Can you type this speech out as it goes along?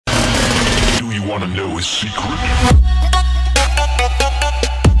wanna know his secret?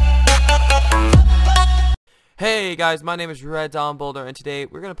 Hey guys, my name is Red Dawn Boulder, and today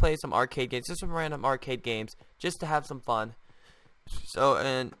we're gonna play some arcade games, just some random arcade games, just to have some fun. So,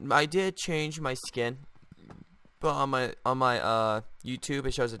 and I did change my skin, but on my YouTube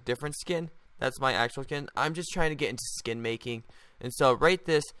it shows a different skin. That's my actual skin. I'm just trying to get into skin making, and so rate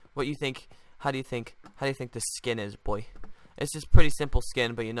this. What you think? How do you think the skin is, boy? It's just pretty simple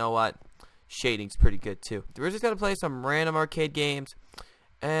skin, but you know what? Shading's pretty good too. We're just gonna play some random arcade games.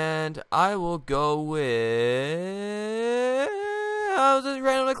 And I will go with... I was just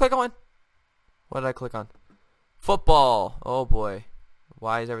randomly click on. What did I click on? Football. Oh boy.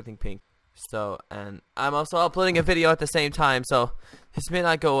 Why is everything pink? So, and I'm also uploading a video at the same time, so this may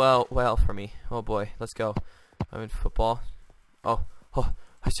not go well for me. Oh boy. Let's go. I'm in football. Oh.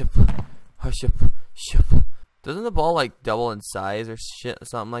 Doesn't the ball like double in size or shit,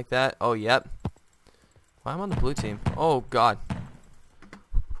 something like that? Oh, yep. Why am I on the blue team? Oh god.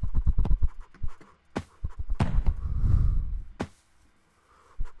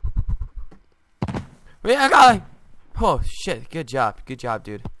 Yeah, golly. Oh shit, good job,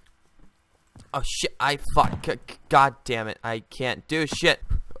 dude. Oh shit, I fuck. God damn it, I can't do shit.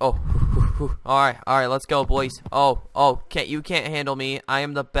 Oh, all right, let's go, boys. Oh, you can't handle me. I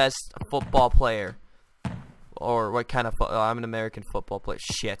am the best football player. Or what kind of I'm an American football player.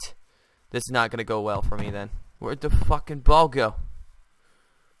 Shit, this is not gonna go well for me then. Where'd the fucking ball go?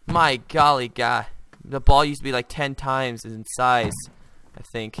 My golly, God, the ball used to be like 10 times in size, I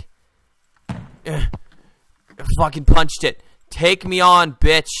think. I fucking punched it. Take me on,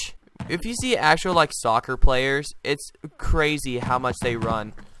 bitch. If you see actual like soccer players, it's crazy how much they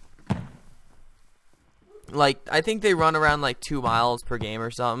run. Like, I think they run around like 2 miles per game or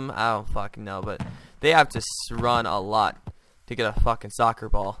something. I don't fucking know, but they have to run a lot to get a fucking soccer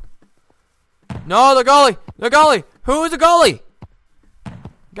ball. No, the goalie! The goalie! Who is the goalie?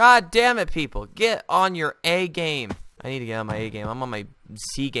 God damn it, people. Get on your A game. I need to get on my A game. I'm on my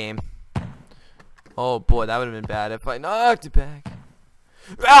C game. Oh boy, that would have been bad if I knocked it back.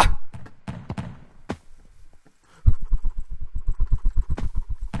 Ah!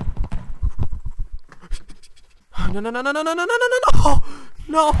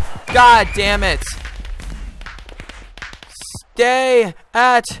 No! God damn it! Stay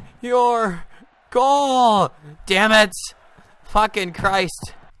at your goal! Damn it! Fucking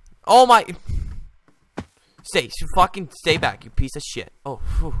Christ! Oh my! Stay back, you piece of shit! Oh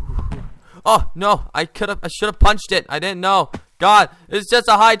no! I should have punched it. I didn't know. God, it's just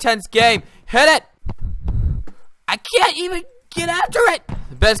a high tense game. Hit it! I can't even get after it.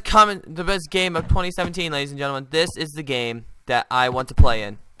 The best game of 2017, ladies and gentlemen. This is the game that I want to play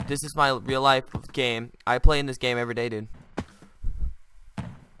in. This is my real life game. I play in this game every day, dude.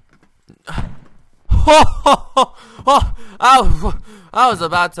 I was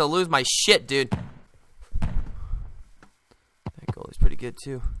about to lose my shit, dude. That goal is pretty good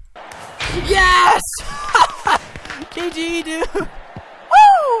too. Yes! GG, dude! Woo!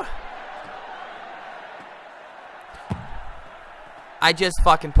 I just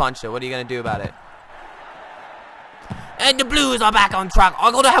fucking punched it. What are you gonna do about it? And the Blues are back on track.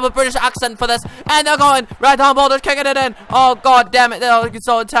 I'm gonna have a British accent for this. And they're going. Red Dawn Boulder's kicking it in. Oh, god damn it. It's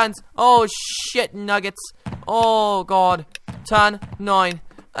so intense. Oh, shit, Nuggets. Oh, god. 10, 9,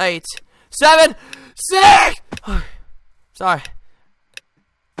 8, 7, 6! Sorry.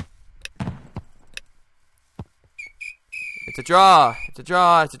 It's a draw. It's a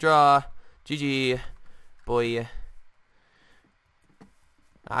draw. It's a draw. GG. Boy.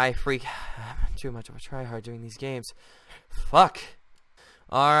 I'm too much of a tryhard doing these games. Fuck.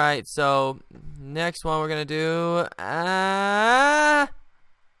 Alright, so next one we're gonna do.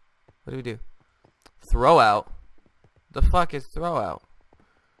 What do we do? Throw out. The fuck is throw out?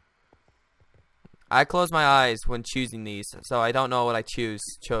 I close my eyes when choosing these, so I don't know what I chose.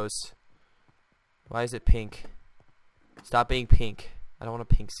 Why is it pink? Stop being pink. I don't want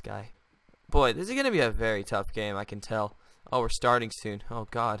a pink sky. Boy, this is going to be a very tough game, I can tell. Oh, we're starting soon. Oh,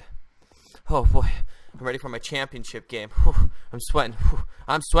 God. Oh, boy. I'm ready for my championship game. Whew. I'm sweating. Whew.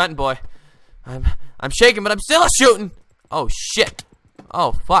 I'm sweating, boy. I'm shaking, but I'm still shooting. Oh, shit.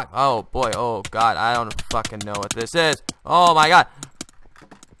 Oh, fuck. Oh, boy. Oh, God. I don't fucking know what this is. Oh, my God.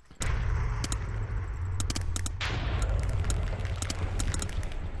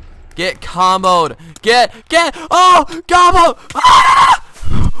 Get comboed. Get. Oh, combo. Ah!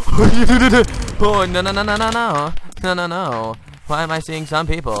 Oh, no. Why am I seeing some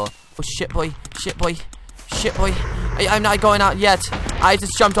people? Oh, shit, boy. I'm not going out yet. I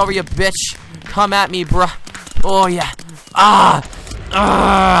just jumped over you, bitch. Come at me, bruh. Oh, yeah.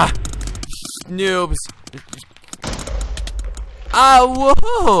 noobs. Ah,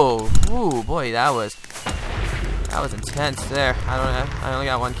 whoa! Ooh, boy, that was intense there. I only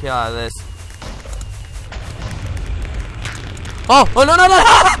got 1 kill out of this. Oh no no no!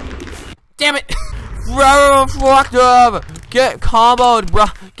 Damn it! Bro, fucked up. Get comboed, bro.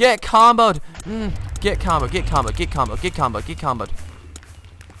 Get comboed. Get combo. Get combo. Get combo. Get combo. Get comboed.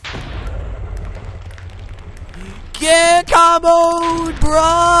 Get comboed,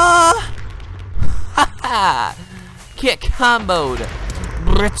 bruh! Haha! Get comboed!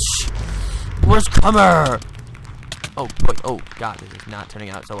 Britch comer! Oh boy, oh god, this is not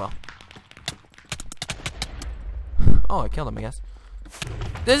turning out so well. Oh, I killed him, I guess.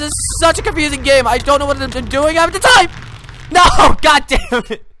 This is such a confusing game. I don't know what I'm doing half the time! No! God damn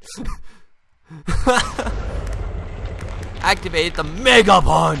it! Activate the Mega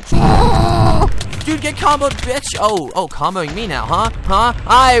Punch! Dude, get comboed, bitch! Oh, comboing me now, huh? Huh?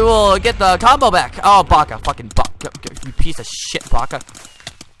 I will get the combo back! Oh, Baka, fucking Baka, you piece of shit, Baka.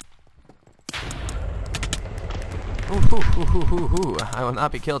 Ooh. I will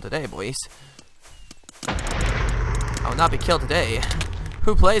not be killed today, boys. I will not be killed today.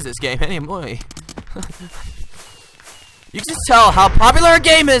 Who plays this game anymore? You can just tell how popular a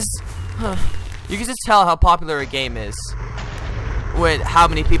game is! You can just tell how popular a game is with how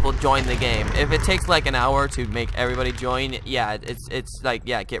many people join the game. If it takes like an hour to make everybody join, yeah, it's like,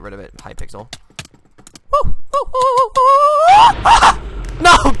 yeah, get rid of it, Hypixel. Woo!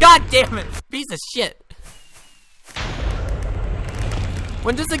 No, god damn it, piece of shit.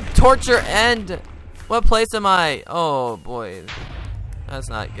 When does the torture end? What place am I? Oh boy, that's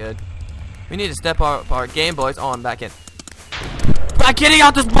not good. We need to step up our game, boys. Oh, I'm back in. Back getting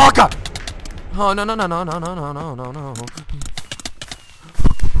out this Baka! Oh no.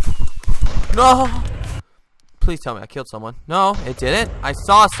 No! Please tell me I killed someone. No, it didn't. I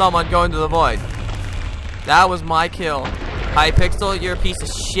saw someone go into the void. That was my kill. Hypixel, you're a piece of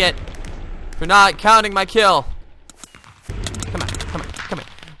shit for not counting my kill. Come on.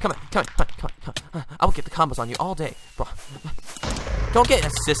 I will get the combos on you all day, bro. Don't get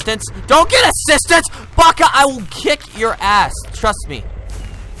assistance. Don't get assistance! Baka, I will kick your ass. Trust me.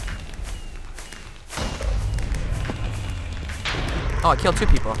 Oh, I killed 2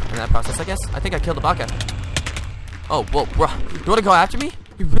 people in that process, I guess. I think I killed the Baka. Oh, whoa, bro. You want to go after me?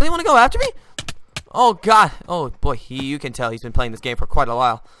 You really want to go after me? Oh, God. Oh, boy. You can tell he's been playing this game for quite a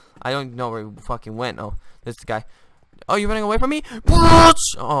while. I don't know where he fucking went. Oh, this is the guy. Oh, you running away from me?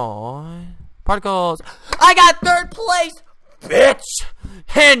 Oh, particles. I got 3rd place, bitch.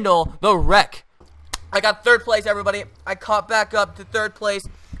 Handle the wreck. I got 3rd place, everybody. I caught back up to 3rd place.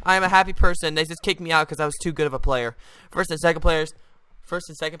 I am a happy person. They just kicked me out because I was too good of a player. First and second place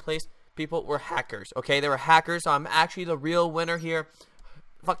people were hackers. Okay, they were hackers. So I'm actually the real winner here.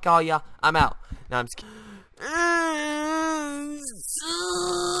 Fuck all ya. I'm out. Now I'm just kidding.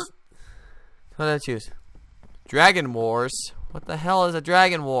 What did I choose? Dragon Wars. What the hell is a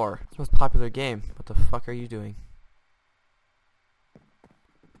Dragon War? It's the most popular game. What the fuck are you doing?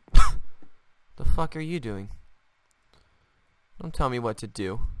 The fuck are you doing? Don't tell me what to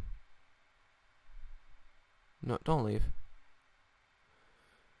do. No, don't leave.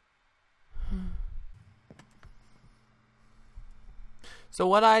 So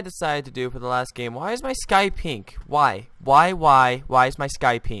what I decided to do for the last game, why is my sky pink? Why is my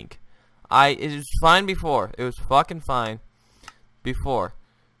sky pink? It was fine before. It was fucking fine before.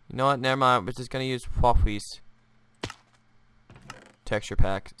 You know what? Never mind. We're just gonna use Huawei's texture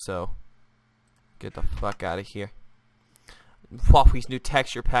pack. So get the fuck out of here. Huawei's new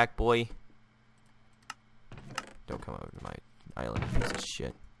texture pack, boy. Don't come over to my island, piece of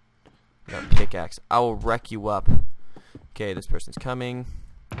shit. I got a pickaxe. I will wreck you up. Okay, this person's coming.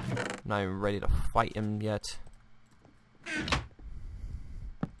 I'm not even ready to fight him yet.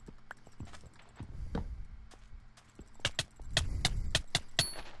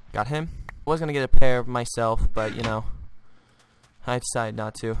 Got him. I was gonna get a pair of myself, but you know, I decided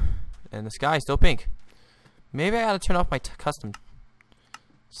not to. And the sky's still pink. Maybe I gotta turn off my custom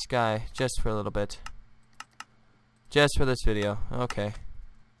sky just for a little bit. Just for this video. Okay.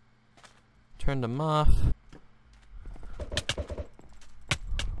 Turn them off.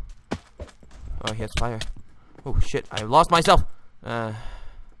 Oh, he has fire. Oh shit! I lost myself. You know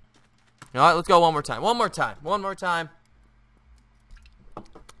what? Let's go one more time. One more time.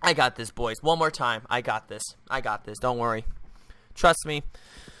 I got this, boys. One more time. I got this. Don't worry. Trust me.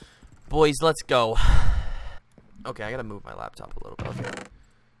 Boys, let's go. Okay, I gotta move my laptop a little bit. Okay.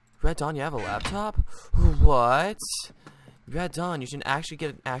 Red Dawn, you have a laptop? What? Red Dawn, you should actually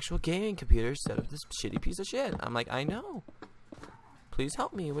get an actual gaming computer instead of this shitty piece of shit. I'm like, I know. Please please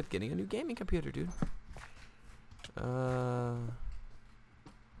help me with getting a new gaming computer, dude. Let's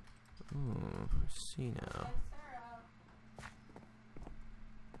see now.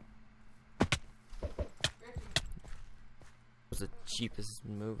 Was the cheapest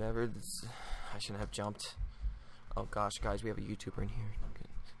move ever. I shouldn't have jumped. Oh gosh, guys, we have a YouTuber in here.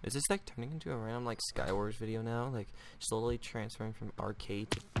 Is this like turning into a random like Skywars video now? Like slowly transferring from arcade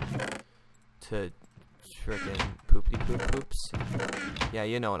to frickin' poopy poop poops? Yeah,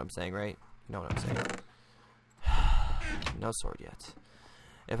 you know what I'm saying, right? You know what I'm saying. No sword yet.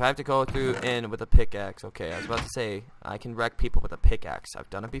 If I have to go through in with a pickaxe, okay, I was about to say I can wreck people with a pickaxe. I've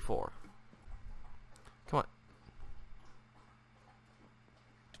done it before. Come on.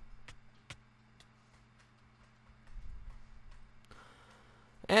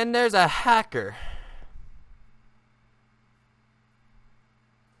 And there's a hacker.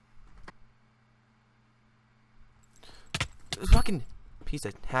 This fucking piece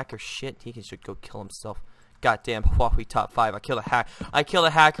of hacker shit. He should go kill himself. Goddamn Huawei top 5. I killed a hack. I killed a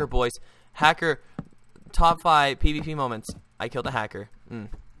hacker, boys. Hacker top 5 PvP moments. I killed a hacker. Do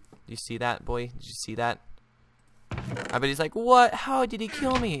you see that, boy? Did you see that? I bet he's like, what? How did he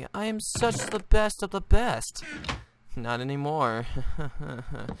kill me? I am such the best of the best. Not anymore.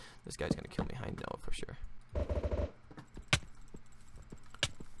 This guy's gonna kill me. I know for sure.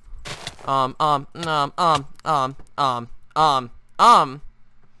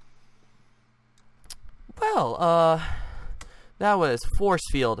 Well, that was force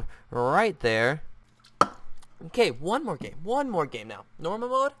field right there. Okay, one more game now. Normal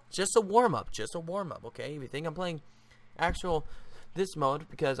mode, just a warm up, okay? If you think I'm playing actual this mode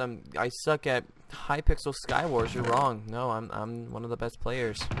because I suck at Hypixel Skywars, you're wrong. No, I'm one of the best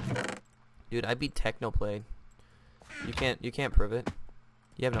players. Dude, I beat Technoplay. You can't prove it.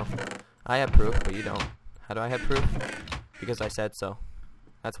 You have no. I have proof, but you don't. How do I have proof? Because I said so.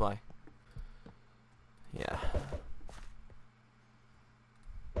 That's why. Yeah.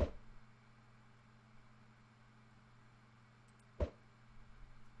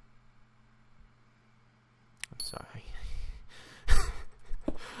 I'm sorry.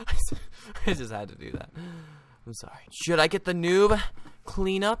 I just had to do that. I'm sorry. Should I get the noob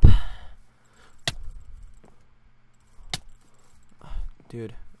cleanup?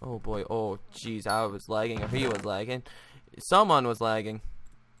 Dude. Oh boy. Oh jeez. I was lagging. Or he was lagging. Someone was lagging.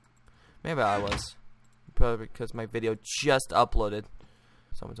 Maybe I was. Probably because my video just uploaded.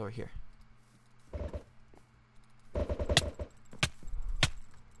 Someone's over here.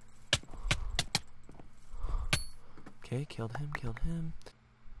 Okay, killed him.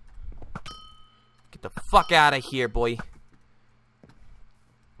 Get the fuck out of here, boy.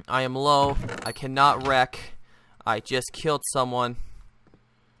 I am low. I cannot wreck. I just killed someone.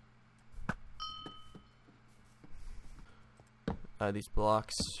 These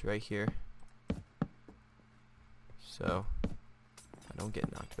blocks right here. So I don't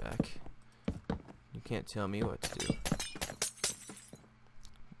get knocked back. You can't tell me what to do.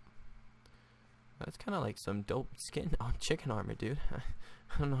 That's kind of like some dope skin on chicken armor, dude.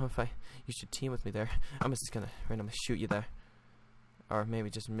 I don't know if you should team with me there. I'm just gonna randomly shoot you there, or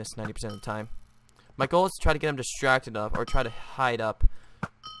maybe just miss 90% of the time. My goal is to try to get him distracted enough, or try to hide up.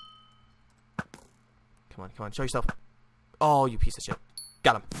 Come on, show yourself. Oh, you piece of shit.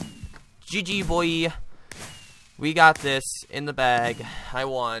 Got him. GG, boy. We got this in the bag. I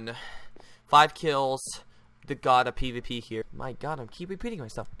won. 5 kills. The god of PvP here. My god, I keep repeating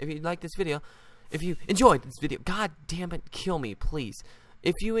myself. If you like this video, if you enjoyed this video, god damn it, kill me, please.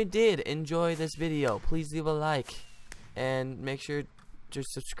 If you did enjoy this video, please leave a like. And make sure to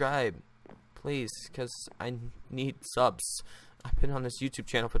subscribe, please, because I need subs. I've been on this YouTube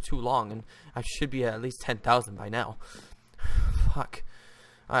channel for too long, and I should be at least 10,000 by now. Fuck.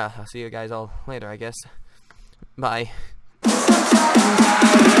 I'll see you guys all later, I guess. Bye.